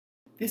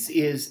This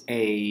is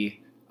a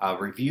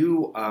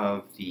review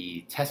of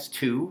the Test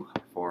 2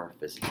 for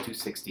Physics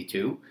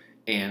 262,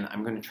 and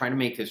I'm going to try to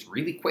make this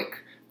really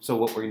quick. So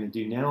what we're going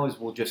to do now is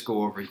we'll just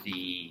go over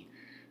the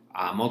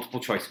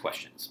multiple choice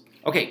questions.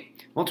 Okay,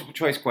 multiple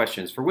choice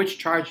questions. For which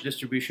charge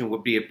distribution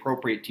would be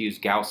appropriate to use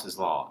Gauss's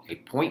law? A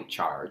point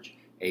charge,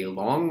 a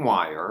long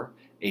wire,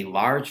 a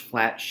large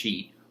flat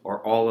sheet, or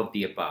all of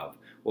the above?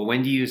 Well,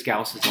 when do you use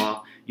Gauss's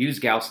law? Use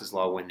Gauss's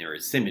law when there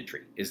is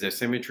symmetry. Is there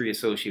symmetry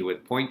associated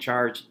with point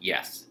charge?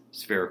 Yes.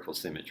 Spherical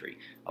symmetry.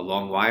 A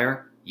long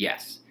wire?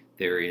 Yes.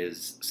 There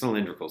is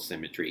cylindrical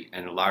symmetry.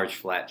 And a large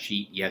flat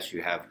sheet? Yes,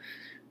 you have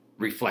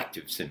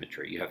reflective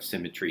symmetry. You have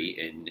symmetry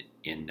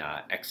in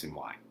X and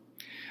Y.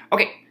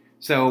 Okay,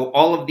 so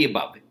all of the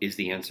above is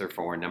the answer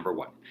for number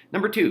 1.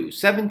 Number 2,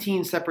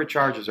 17 separate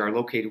charges are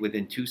located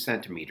within 2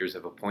 centimeters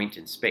of a point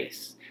in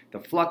space. The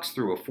flux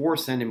through a 4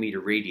 centimeter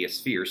radius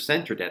sphere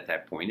centered at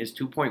that point is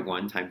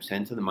 2.1 times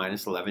 10 to the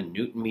minus 11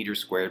 Newton meter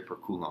squared per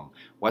Coulomb.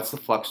 What's the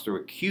flux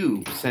through a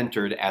cube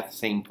centered at the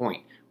same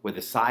point with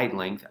a side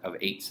length of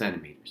 8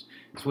 centimeters?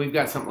 So we've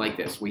got something like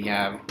this. We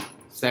have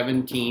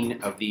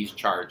 17 of these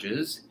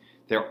charges.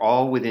 They're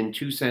all within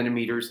 2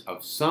 centimeters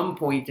of some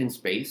point in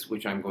space,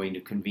 which I'm going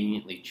to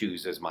conveniently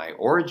choose as my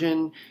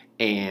origin.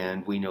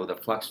 And we know the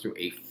flux through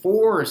a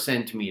 4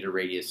 centimeter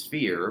radius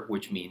sphere,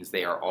 which means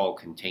they are all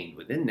contained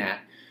within that.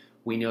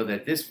 We know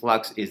that this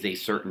flux is a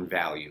certain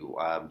value,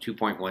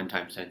 2.1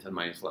 times 10 to the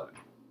minus 11.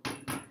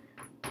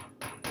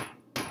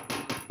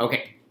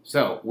 Okay,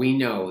 so we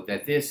know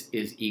that this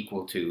is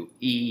equal to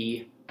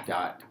E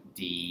dot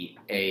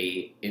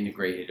dA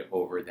integrated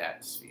over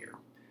that sphere.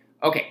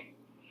 Okay,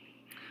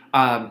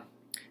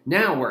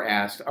 now we're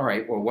asked, all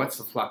right, well, what's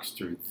the flux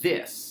through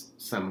this?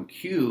 Some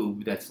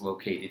cube that's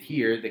located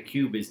here. The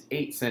cube is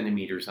 8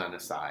 centimeters on the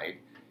side.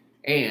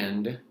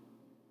 And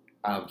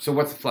so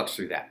what's the flux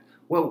through that?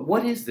 Well,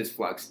 what is this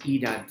flux, E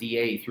dot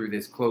dA, through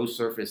this closed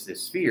surface,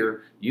 this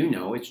sphere? You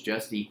know it's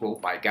just equal,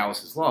 by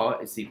Gauss's law,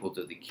 it's equal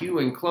to the Q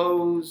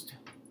enclosed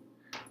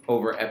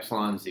over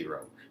epsilon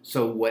 0.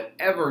 So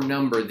whatever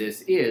number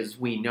this is,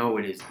 we know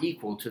it is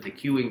equal to the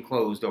Q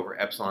enclosed over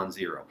epsilon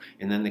 0.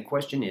 And then the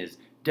question is,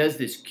 does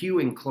this Q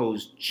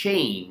enclosed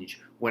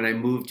change when I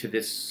move to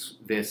this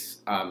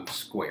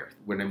square,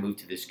 when I move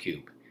to this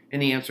cube?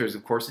 And the answer is,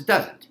 of course, it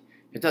doesn't.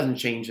 It doesn't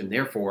change, and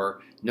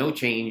therefore, no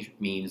change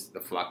means the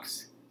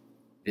flux.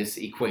 This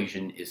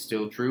equation is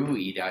still true.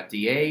 E dot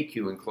dA,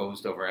 Q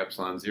enclosed over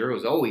epsilon 0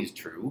 is always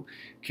true.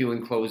 Q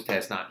enclosed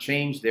has not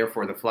changed,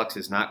 therefore the flux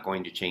is not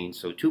going to change.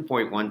 So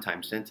 2.1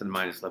 times 10 to the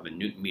minus 11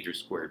 Newton meters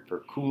squared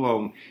per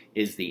Coulomb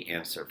is the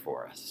answer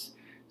for us.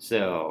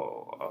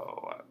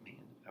 So,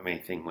 my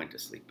thing went to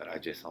sleep, but I'll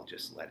just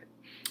let it.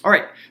 All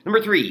right,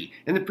 number 3.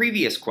 In the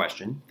previous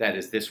question, that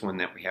is this one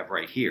that we have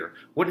right here,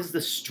 what is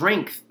the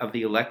strength of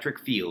the electric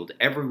field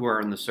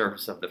everywhere on the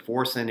surface of the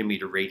 4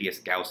 centimeter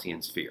radius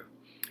Gaussian sphere?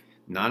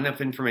 Not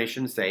enough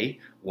information to say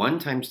 1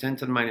 times 10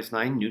 to the minus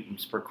 9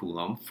 newtons per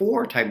Coulomb,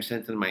 4 times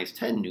 10 to the minus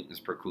 10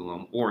 newtons per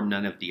Coulomb, or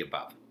none of the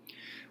above.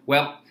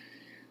 Well,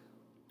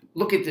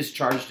 look at this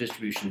charge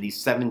distribution, these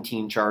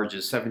 17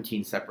 charges,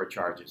 17 separate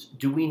charges.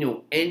 Do we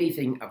know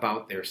anything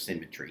about their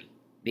symmetry?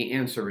 The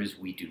answer is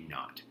we do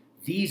not.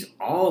 These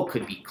all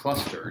could be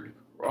clustered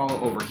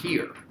all over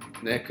here.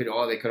 They could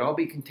all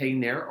be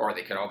contained there, or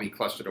they could all be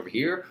clustered over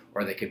here,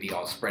 or they could be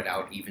all spread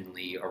out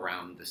evenly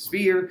around the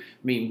sphere.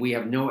 I mean,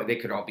 they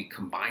could all be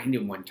combined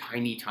in one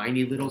tiny,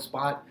 tiny little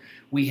spot.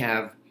 We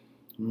have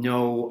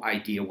no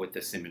idea what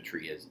the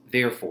symmetry is.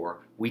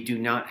 Therefore, we do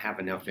not have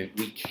enough.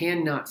 We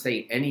cannot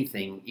say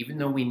anything, even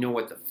though we know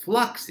what the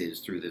flux is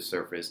through the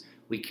surface,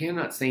 we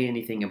cannot say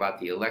anything about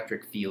the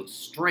electric field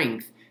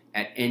strength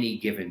at any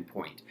given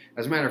point.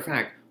 As a matter of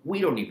fact, we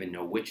don't even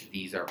know which of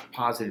these are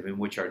positive and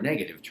which are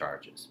negative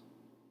charges.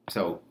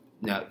 So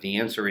now the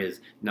answer is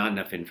not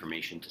enough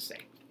information to say.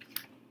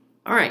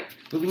 All right,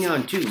 moving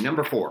on to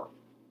number 4.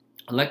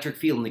 Electric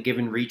field in a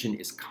given region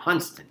is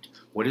constant.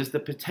 What is the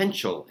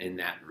potential in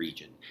that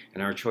region?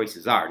 And our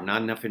choices are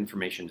not enough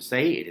information to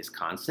say, it is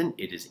constant,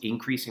 it is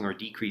increasing or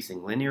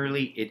decreasing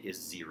linearly, it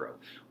is 0.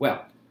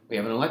 Well, we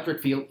have an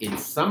electric field in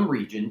some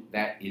region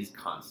that is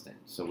constant.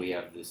 So we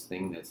have this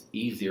thing that's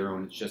E0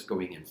 and it's just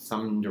going in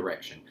some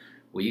direction.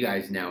 Well, you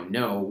guys now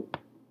know,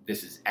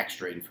 this is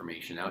extra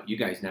information out, you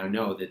guys now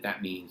know that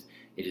that means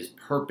it is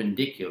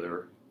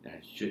perpendicular,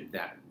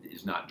 that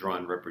is not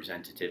drawn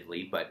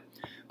representatively, but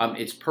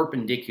it's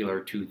perpendicular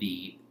to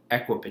the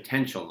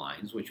equipotential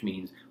lines, which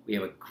means we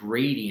have a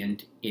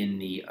gradient in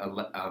the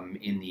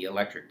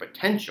electric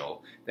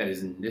potential that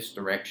is in this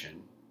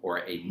direction, or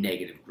a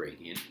negative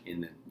gradient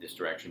in this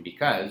direction,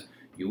 because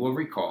you will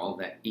recall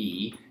that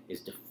E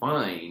is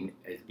defined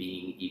as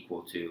being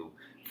equal to,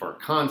 for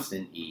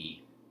constant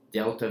E,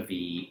 delta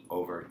V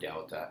over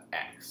delta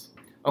X.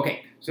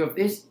 Okay, so if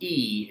this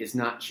E is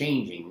not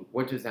changing,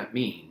 what does that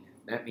mean?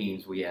 That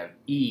means we have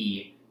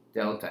E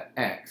delta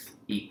X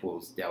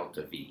equals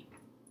delta V.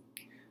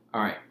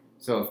 All right,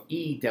 so if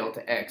E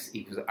delta X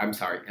equals, I'm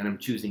sorry, and I'm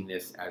choosing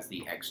this as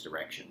the X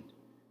direction,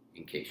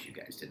 in case you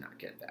guys did not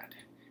get that.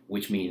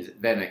 which means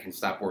then I can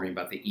stop worrying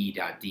about the E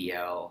dot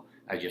dl.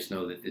 I just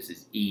know that this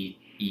is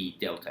E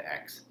delta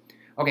x.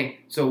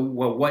 Okay, so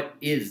well, what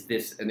is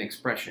this an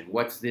expression?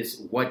 What's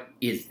this? What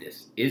is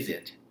this? Is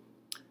it?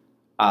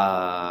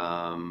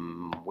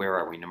 Where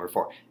are we? Number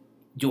 4.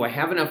 Do I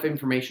have enough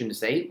information to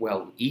say?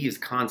 Well, E is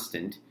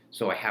constant,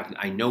 so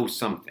I know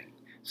something.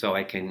 So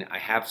I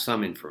have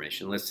some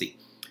information. Let's see.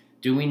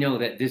 Do we know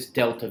that this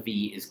delta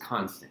V is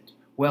constant?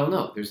 Well,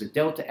 no. There's a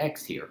delta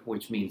x here,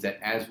 which means that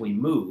as we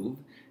move,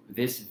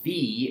 this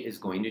V is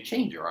going to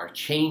change, or our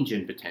change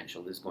in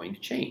potential is going to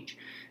change.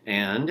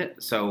 And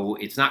so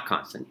it's not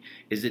constant.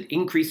 Is it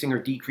increasing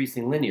or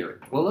decreasing linear?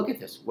 Well, look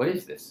at this. What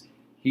is this?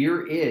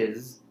 Here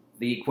is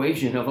the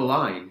equation of a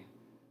line.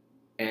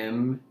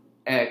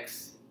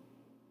 Mx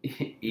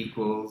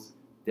equals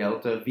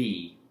delta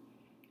V.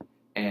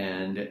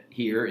 And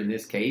here, in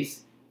this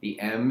case, the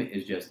m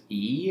is just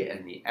E,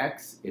 and the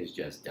x is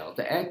just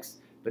delta x.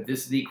 But this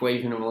is the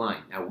equation of a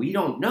line. Now, we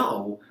don't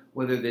know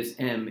whether this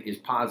m is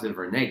positive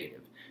or negative.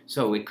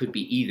 So it could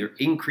be either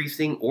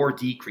increasing or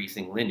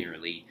decreasing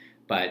linearly,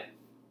 but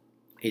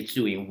it's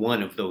doing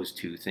one of those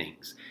two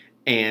things.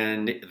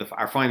 And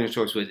our final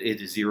choice was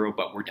it is 0,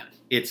 but we're done.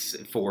 It's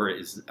 4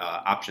 is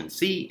option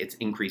C. It's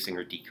increasing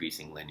or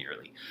decreasing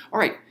linearly. All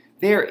right,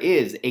 there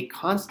is a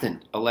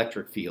constant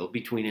electric field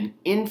between an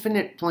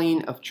infinite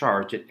plane of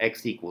charge at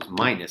x equals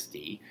minus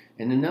d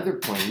and another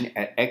plane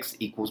at x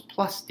equals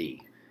plus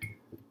d.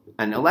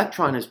 An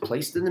electron is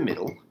placed in the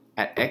middle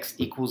at x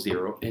equals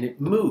 0, and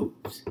it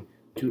moves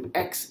to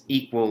x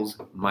equals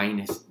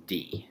minus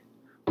d.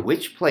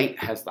 Which plate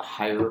has the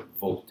higher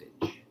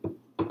voltage?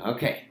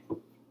 Okay.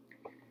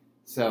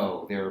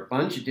 So there are a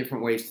bunch of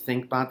different ways to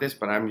think about this,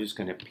 but I'm just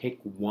going to pick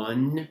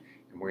one,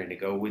 and we're going to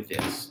go with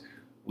this.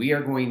 We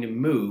are going to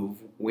move,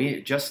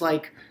 just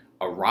like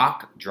a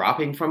rock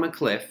dropping from a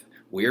cliff,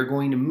 we are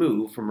going to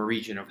move from a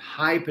region of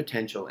high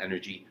potential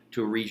energy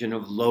to a region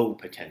of low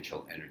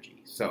potential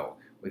energy. So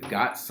we've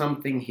got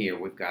something here.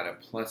 We've got a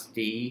plus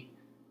D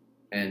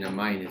and a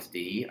minus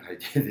D. I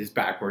did this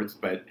backwards,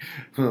 but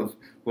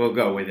we'll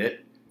go with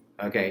it.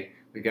 Okay,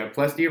 we've got a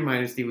plus D or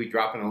minus D. We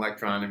drop an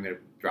electron. I'm going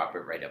to drop it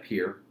right up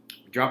here.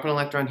 Drop an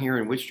electron here.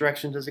 In which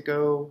direction does it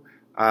go?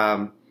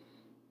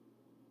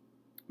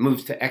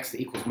 Moves to x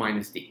equals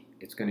minus d.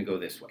 It's going to go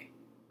this way.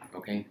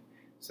 Okay?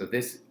 So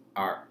this,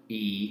 our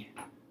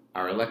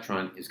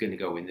electron is going to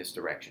go in this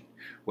direction.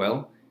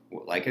 Well,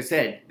 like I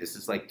said, this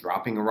is like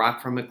dropping a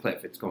rock from a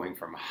cliff. It's going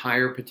from a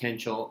higher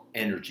potential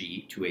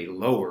energy to a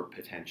lower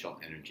potential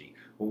energy.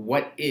 Well,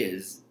 what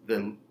is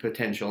the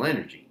potential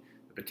energy?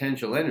 The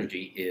potential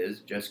energy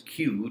is just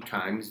Q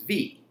times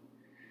V.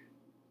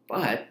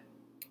 But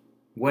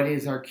what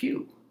is our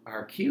Q?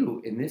 Our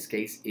Q, in this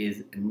case,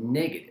 is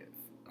negative.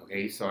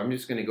 Okay, so I'm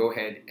just going to go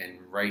ahead and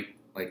write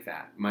like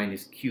that,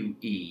 minus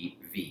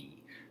QeV.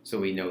 So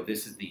we know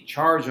this is the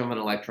charge of an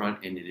electron,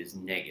 and it is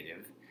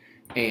negative.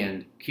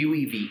 And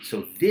QeV,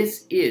 so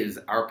this is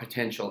our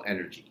potential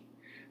energy.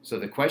 So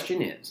the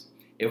question is,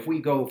 if we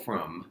go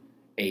from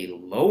a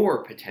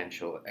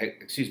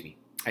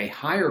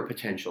higher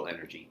potential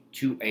energy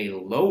to a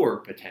lower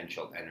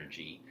potential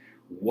energy,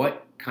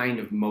 what kind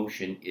of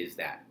motion is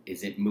that?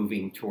 Is it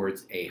moving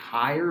towards a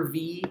higher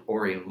V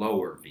or a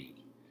lower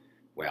V?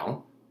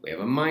 Well, we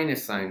have a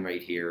minus sign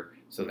right here,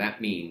 so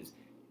that means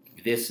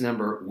this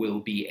number will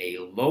be a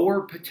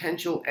lower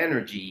potential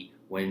energy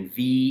when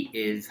V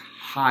is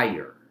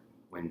higher.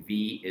 When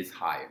V is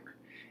higher.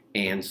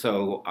 And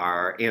so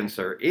our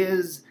answer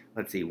is,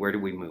 let's see, where do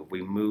we move?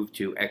 We move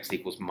to x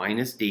equals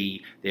minus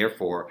d.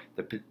 Therefore,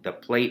 the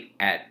plate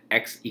at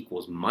x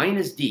equals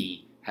minus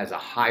d has a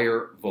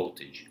higher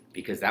voltage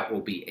because that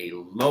will be a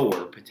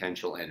lower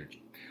potential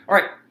energy. All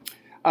right,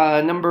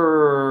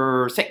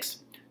 number 6.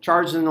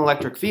 Charged in an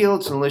electric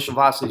field, so initial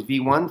velocity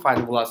V1,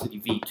 final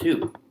velocity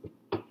V2.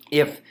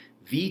 If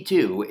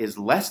V2 is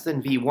less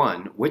than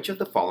V1, which of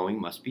the following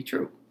must be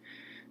true?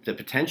 The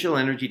potential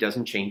energy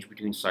doesn't change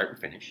between start and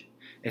finish.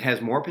 It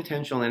has more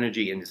potential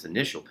energy in its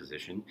initial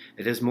position.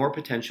 It has more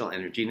potential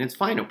energy in its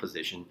final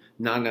position.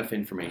 Not enough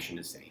information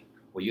to say.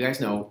 Well, you guys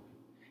know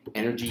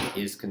energy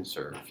is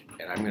conserved.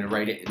 And I'm going to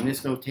write it in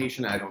this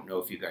notation. I don't know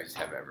if you guys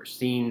have ever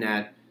seen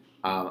that.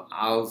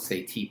 I'll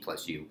say T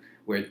plus U,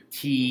 where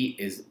T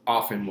is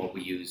often what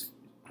we use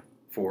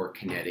for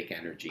kinetic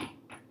energy.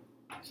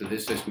 So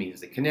this just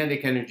means the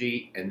kinetic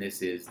energy, and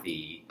this is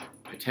the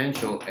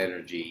potential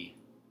energy.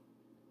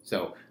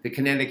 So the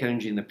kinetic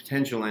energy and the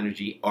potential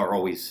energy are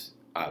always,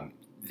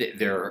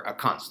 they're a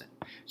constant.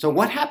 So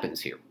what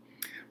happens here?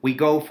 We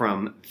go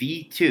from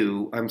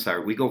V1,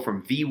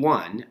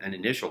 an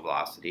initial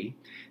velocity,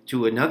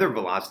 to another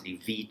velocity,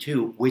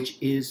 V2, which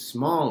is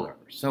smaller.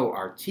 So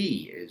our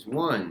T is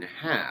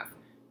 1/2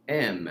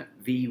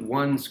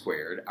 mv1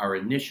 squared, our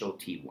initial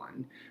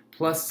T1,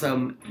 plus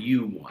some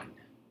U1.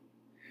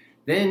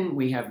 Then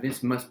we have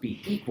this must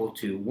be equal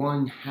to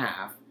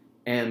 1/2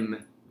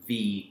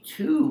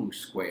 mv2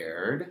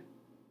 squared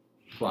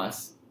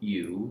plus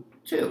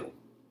U2.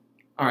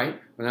 All right,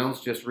 well, now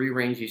let's just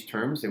rearrange these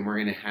terms, and we're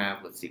going to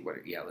have, let's do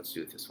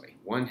it this way,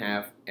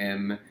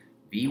 1/2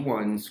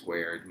 V1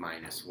 squared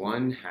minus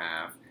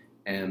 1/2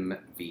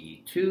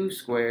 mv2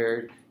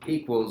 squared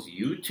equals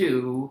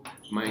U2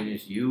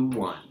 minus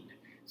U1.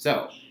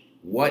 So,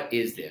 what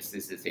is this?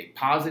 Is this a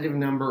positive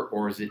number,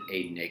 or is it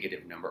a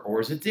negative number, or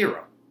is it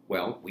 0?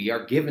 Well, we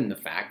are given the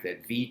fact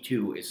that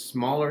V2 is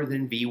smaller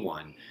than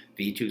V1.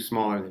 V2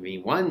 smaller than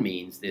V1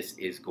 means this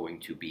is going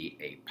to be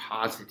a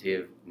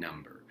positive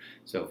number.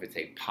 So if it's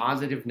a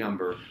positive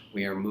number,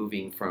 we are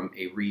moving from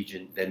a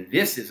region, then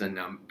this is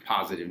a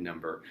positive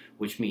number,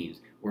 which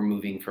means we're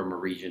moving from a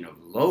region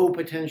of low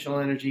potential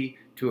energy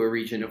to a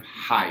region of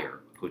higher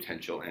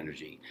potential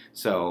energy.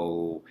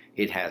 So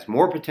it has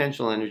more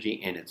potential energy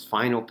in its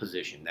final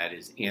position. That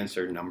is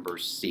answer number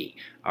C.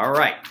 All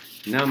right,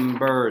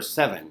 number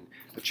 7.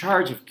 A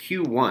charge of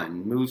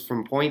Q1 moves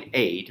from point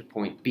A to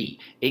point B.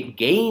 It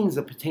gains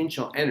a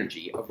potential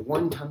energy of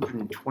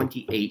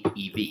 128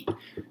 eV.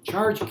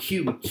 Charge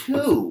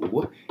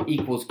Q2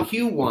 equals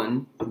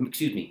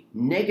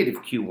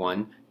negative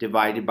Q1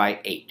 divided by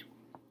 8.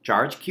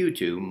 Charge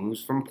Q2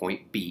 moves from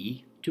point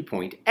B to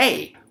point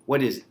A.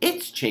 What is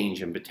its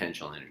change in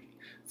potential energy?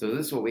 So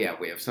this is what we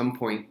have. We have some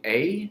point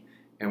A,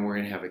 and we're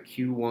going to have a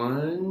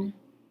Q1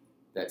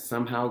 that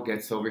somehow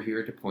gets over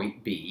here to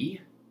point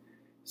B.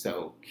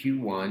 So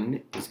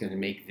Q1 is going to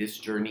make this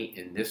journey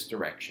in this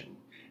direction.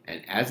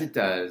 And as it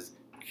does,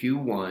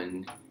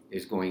 Q1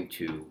 is going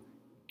to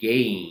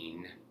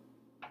gain,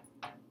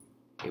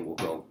 it will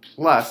go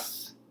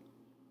plus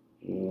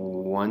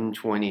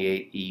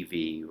 128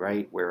 eV,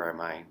 right? Where am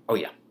I? Oh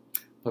yeah,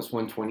 plus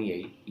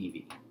 128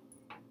 eV.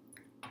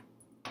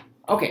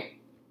 Okay,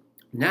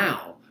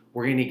 now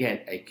we're going to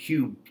get a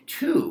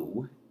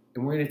Q2,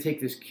 and we're going to take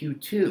this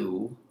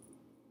Q2,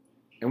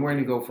 and we're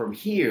going to go from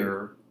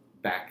here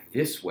back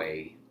this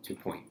way to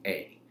point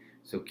A.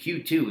 So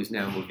Q2 is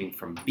now moving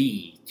from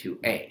B to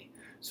A.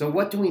 So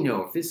what do we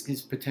know? If this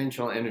is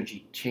potential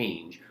energy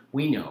change,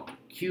 we know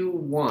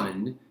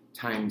Q1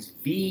 times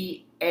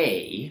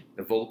VA,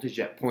 the voltage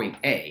at point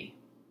A,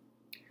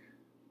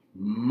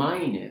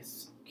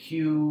 minus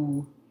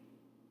Q1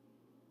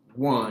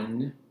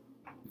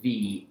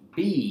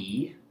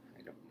 VB,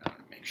 I don't know,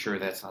 make sure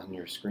that's on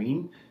your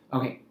screen.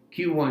 Okay,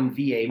 Q1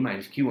 VA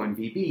minus Q1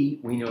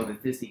 VB, we know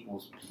that this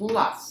equals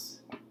plus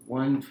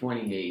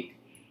 128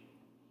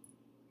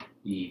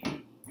 eV.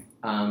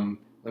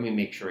 Let me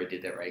make sure I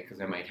did that right,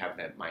 because I might have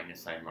that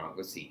minus sign wrong.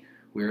 Let's see.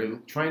 We're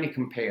trying to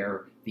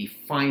compare the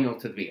final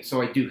to the beginning.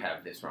 So I do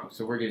have this wrong.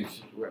 So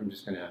I'm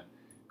just going to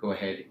go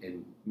ahead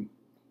and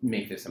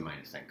make this a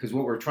minus sign, because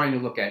what we're trying to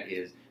look at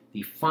is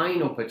the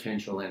final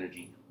potential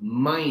energy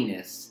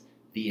minus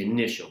the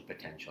initial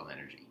potential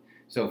energy.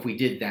 So if we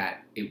did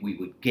that, we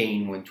would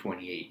gain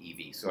 128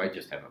 eV. So I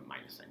just have a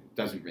minus sign. It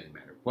doesn't really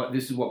matter. But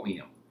this is what we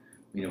know.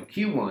 We know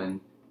Q1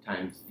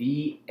 times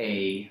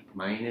VA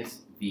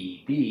minus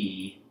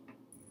VB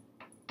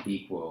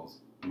equals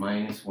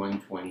minus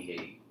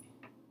 128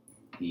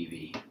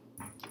 eV.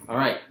 All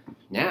right,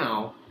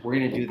 now we're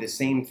going to do the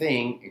same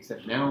thing,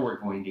 except now we're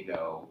going to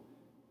go,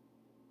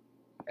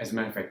 as a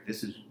matter of fact,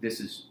 this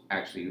is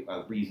actually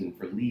a reason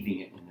for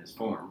leaving it in this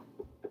form,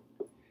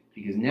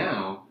 because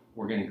now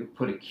we're going to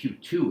put a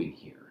Q2 in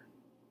here.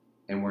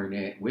 And we're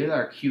going to, with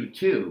our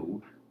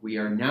Q2, we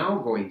are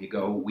going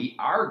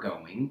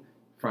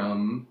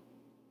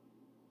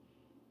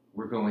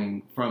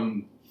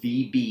from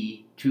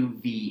VB to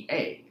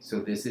VA. So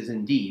this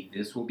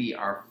will be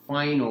our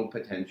final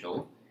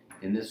potential,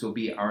 and this will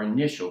be our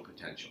initial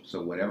potential.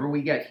 So whatever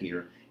we get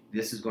here,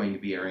 this is going to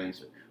be our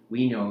answer.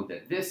 We know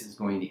that this is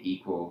going to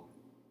equal,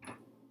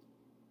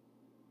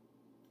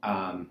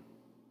 how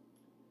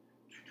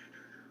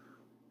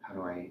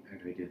do I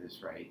do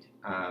this right?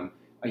 Oh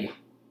yeah,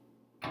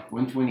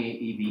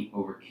 128 eV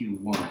over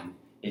Q1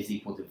 is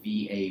equal to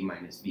VA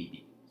minus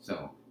VB.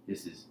 So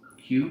this is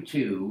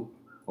Q2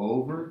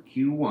 over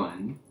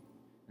Q1.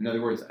 In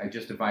other words, I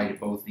just divided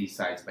both these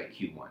sides by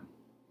Q1.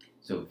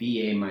 So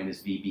VA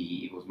minus VB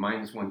equals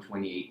minus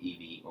 128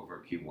 EV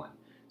over Q1.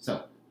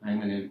 So I'm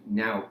going to,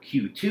 now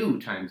Q2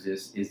 times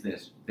this is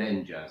this,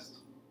 then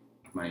just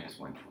minus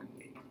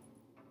 128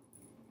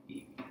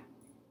 EV.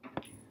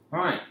 All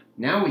right,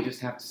 now we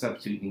just have to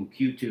substitute in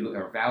Q2,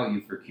 our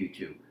value for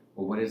Q2.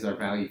 Well, what is our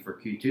value for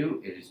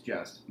Q2? It is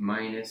just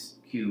minus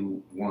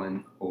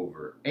Q1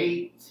 over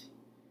 8.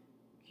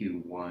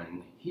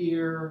 Q1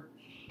 here,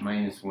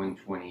 minus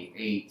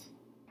 128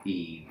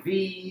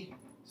 EV.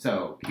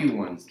 So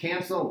Q1's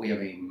cancel. We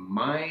have a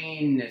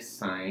minus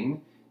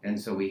sign, and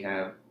so we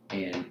have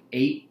an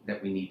 8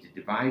 that we need to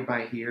divide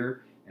by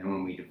here. And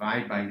when we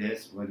divide by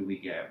this, what do we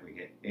get? We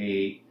get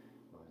 8.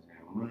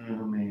 Oh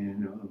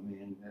man,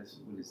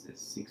 what is this?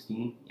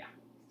 16? Yeah,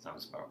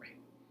 sounds about right.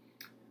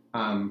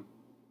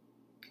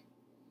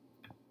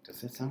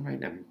 Does that sound right?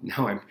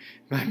 Now I'm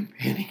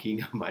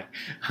panicking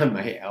on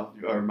my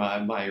algebra or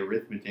my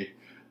arithmetic.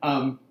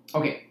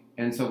 Okay,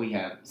 and so we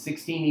have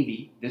 16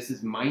 EV. This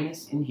is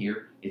minus in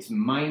here. It's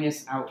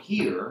minus out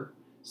here.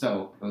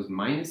 So those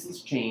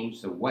minuses change.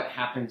 So what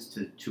happens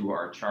to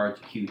our charge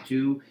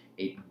Q2?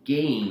 it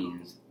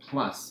gains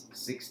plus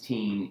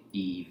 16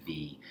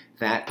 eV.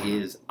 That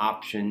is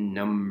option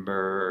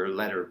number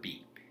letter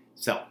B.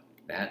 So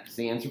that's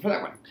the answer for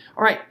that one.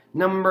 All right,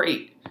 number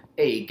 8.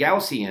 A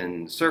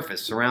Gaussian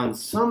surface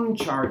surrounds some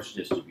charge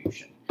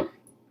distribution.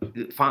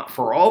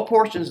 For all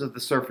portions of the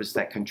surface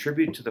that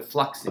contribute to the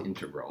flux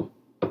integral,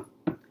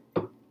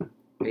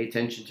 pay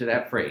attention to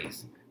that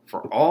phrase.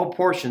 For all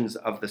portions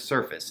of the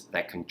surface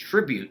that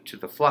contribute to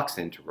the flux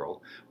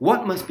integral,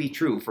 what must be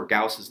true for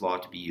Gauss's law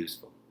to be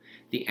useful?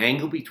 The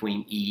angle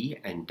between E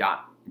and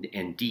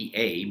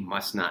dA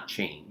must not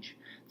change.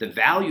 The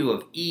value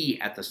of E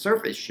at the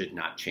surface should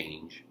not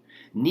change.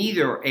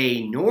 Neither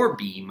A nor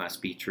B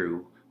must be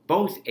true.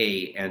 Both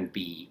A and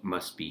B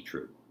must be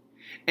true.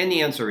 And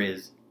the answer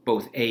is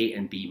both A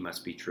and B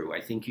must be true.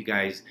 I think you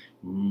guys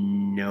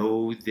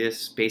know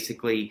this.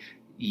 Basically,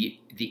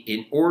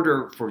 in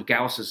order for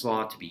Gauss's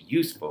law to be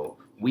useful,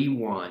 we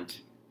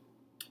want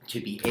to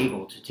be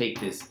able to take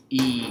this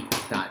E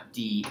dot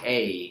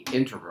dA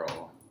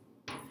integral,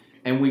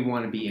 and we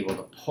want to be able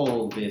to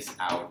pull this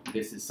out.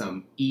 This is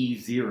some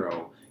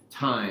E0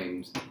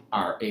 times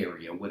our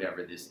area,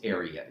 whatever this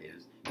area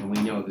is. And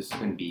we know this is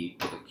going to be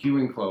the Q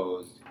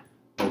enclosed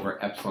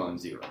over epsilon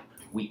 0.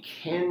 We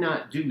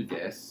cannot do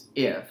this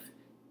if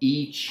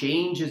E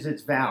changes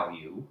its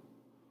value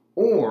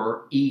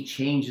or E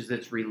changes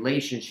its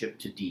relationship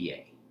to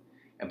dA.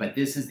 But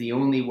this is the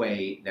only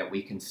way that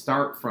we can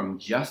start from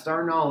just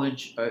our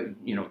knowledge,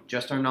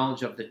 just our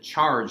knowledge of the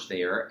charge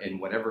there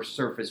and whatever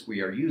surface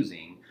we are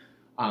using.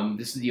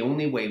 This is the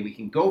only way we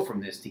can go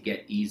from this to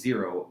get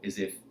E0 is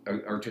if,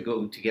 or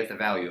to get the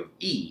value of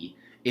E,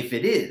 if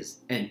it is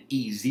an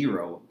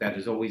E0 that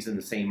is always in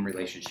the same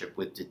relationship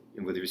with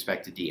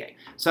respect to dA.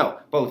 So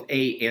both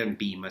A and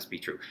B must be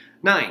true.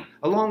 9.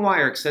 A long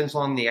wire extends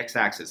along the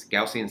x-axis. The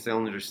Gaussian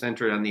cylinder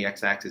centered on the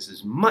x-axis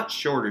is much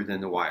shorter than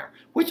the wire.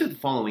 Which of the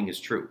following is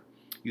true?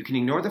 You can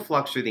ignore the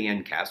flux through the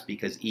end caps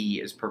because E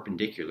is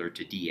perpendicular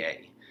to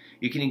dA.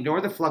 You can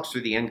ignore the flux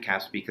through the end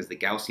caps because the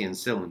Gaussian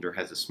cylinder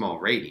has a small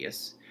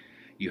radius.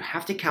 You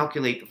have to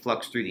calculate the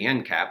flux through the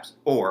end caps,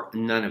 or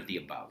none of the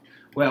above.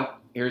 Well,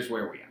 here's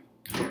where we are.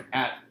 We're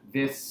at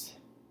this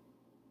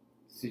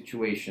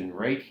situation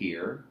right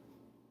here.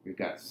 We've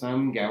got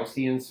some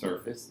Gaussian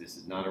surface. This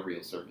is not a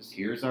real surface.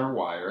 Here's our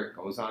wire. It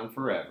goes on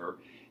forever.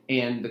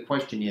 And the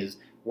question is,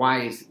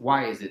 why is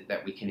it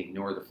that we can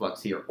ignore the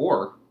flux here?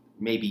 Or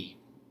maybe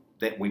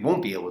that we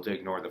won't be able to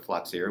ignore the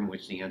flux here, in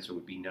which the answer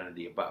would be none of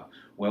the above.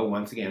 Well,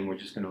 once again, we're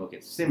just going to look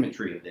at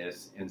symmetry of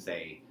this and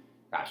say,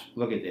 gosh,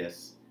 look at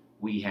this.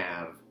 We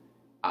have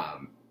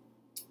an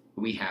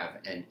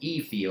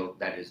E field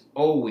that is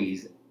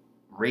always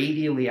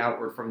radially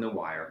outward from the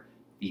wire.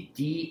 The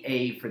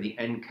dA for the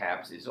end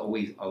caps is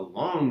always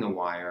along the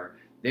wire.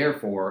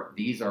 Therefore,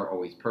 these are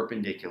always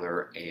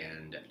perpendicular,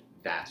 and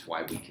that's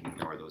why we can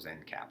ignore those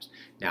end caps.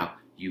 Now,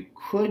 you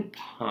could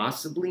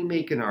possibly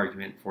make an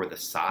argument for the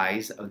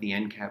size of the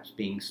end caps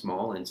being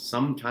small, and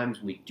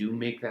sometimes we do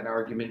make that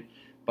argument,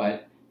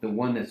 but the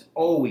one that's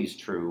always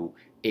true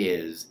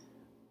is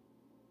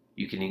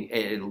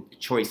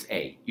choice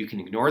A. You can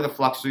ignore the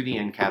flux through the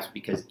end caps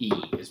because E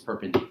is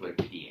perpendicular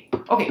to dA.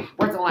 Okay,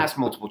 we're at the last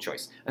multiple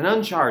choice. An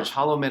uncharged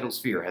hollow metal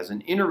sphere has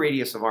an inner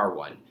radius of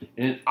R1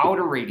 and an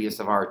outer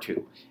radius of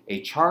R2.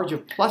 A charge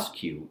of plus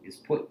Q is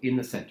put in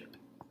the center.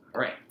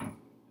 All right.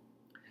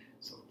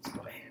 So let's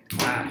go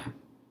ahead.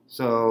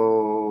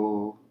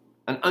 So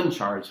an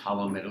uncharged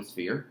hollow metal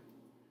sphere.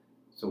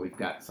 So we've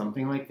got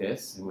something like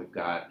this, and we've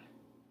got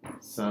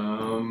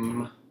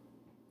some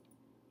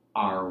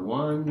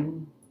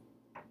R1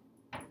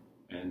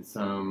 and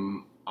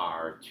some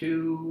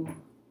R2.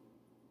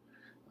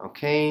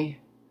 Okay.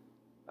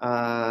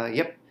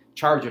 Yep.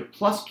 Charge of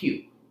plus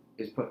Q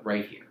is put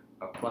right here.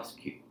 A plus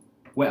Q.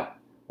 Well,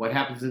 what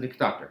happens in the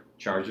conductor?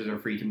 Charges are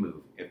free to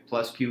move. If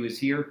plus Q is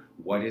here,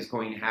 what is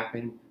going to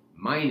happen?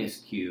 Minus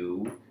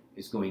Q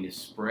is going to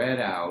spread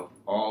out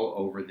all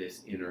over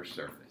this inner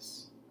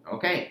surface.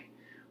 Okay.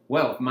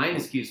 Well, if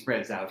minus Q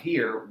spreads out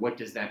here, what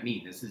does that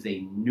mean? This is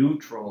a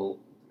neutral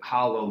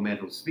hollow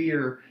metal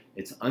sphere.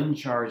 It's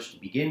uncharged to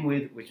begin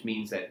with, which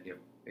means that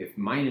if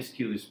minus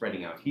Q is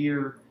spreading out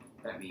here,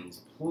 that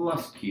means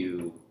plus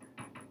Q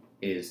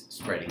is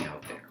spreading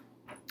out there.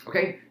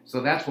 Okay, so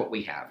that's what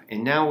we have.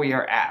 And now we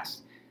are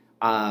asked,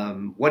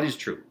 what is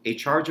true? A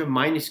charge of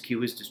minus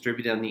Q is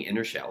distributed on the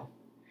inner shell.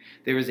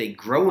 There is a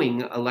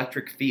growing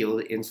electric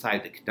field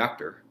inside the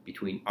conductor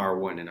between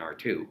R1 and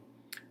R2.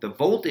 The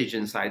voltage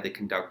inside the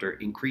conductor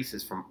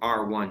increases from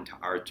R1 to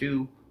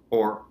R2,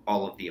 or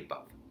all of the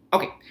above.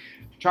 Okay,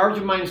 charge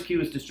of minus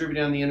Q is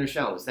distributed on the inner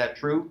shell. Is that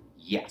true?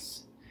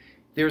 Yes.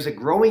 There's a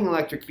growing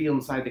electric field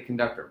inside the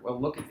conductor.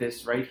 Well, look at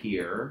this right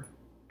here.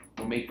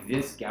 We'll make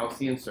this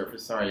Gaussian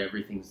surface. Sorry,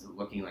 everything's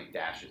looking like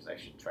dashes. I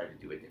should try to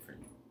do a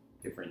different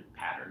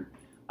pattern.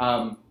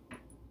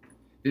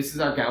 This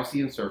is our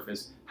Gaussian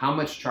surface. How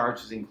much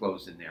charge is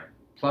enclosed in there?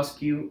 Plus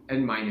Q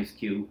and minus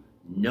Q.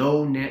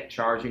 No net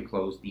charge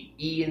enclosed. The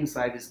E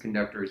inside this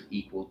conductor is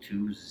equal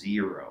to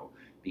 0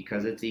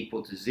 because it's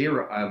equal to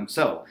 0.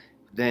 So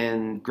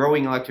then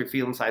growing electric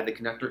field inside the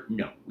conductor?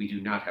 No, we do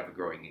not have a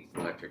growing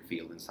electric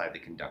field inside the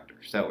conductor,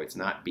 so it's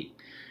not B.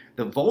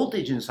 The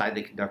voltage inside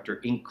the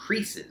conductor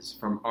increases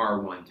from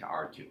R1 to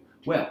R2.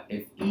 Well,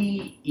 if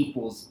E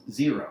equals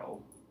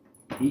 0,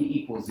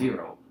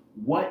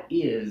 what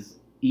is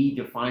E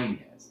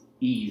defined as?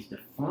 E is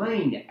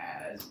defined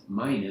as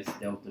minus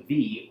delta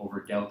V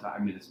over delta,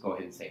 I'm going to go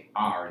ahead and say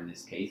R in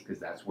this case because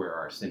that's where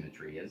our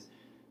symmetry is,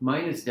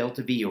 minus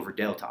delta V over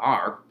delta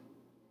R.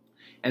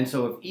 And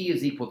so if E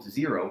is equal to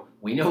 0,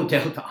 we know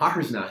delta R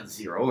is not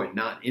 0 and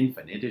not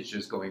infinite. It's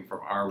just going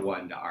from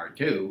R1 to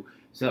R2.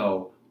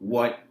 So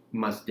what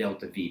must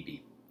delta V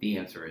be? The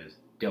answer is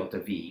delta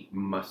V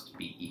must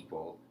be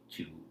equal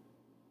to,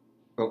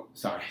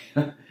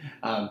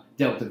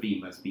 delta V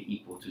must be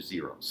equal to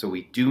 0. So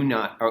we do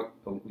not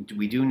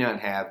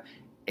have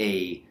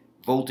a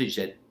voltage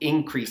that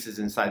increases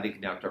inside the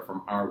conductor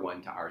from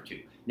R1 to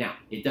R2. Now,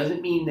 it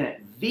doesn't mean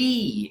that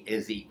V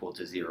is equal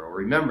to 0.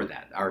 Remember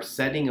that. Our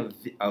setting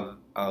of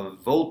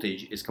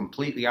voltage is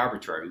completely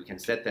arbitrary. We can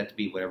set that to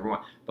be whatever we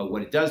want. But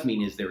what it does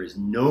mean is there is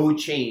no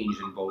change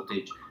in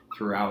voltage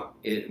throughout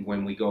it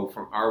when we go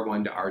from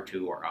R1 to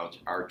R2 or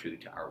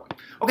R2 to R1.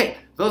 Okay,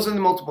 those are the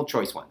multiple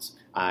choice ones.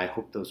 I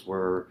hope those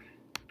were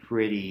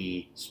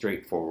pretty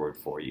straightforward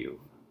for you.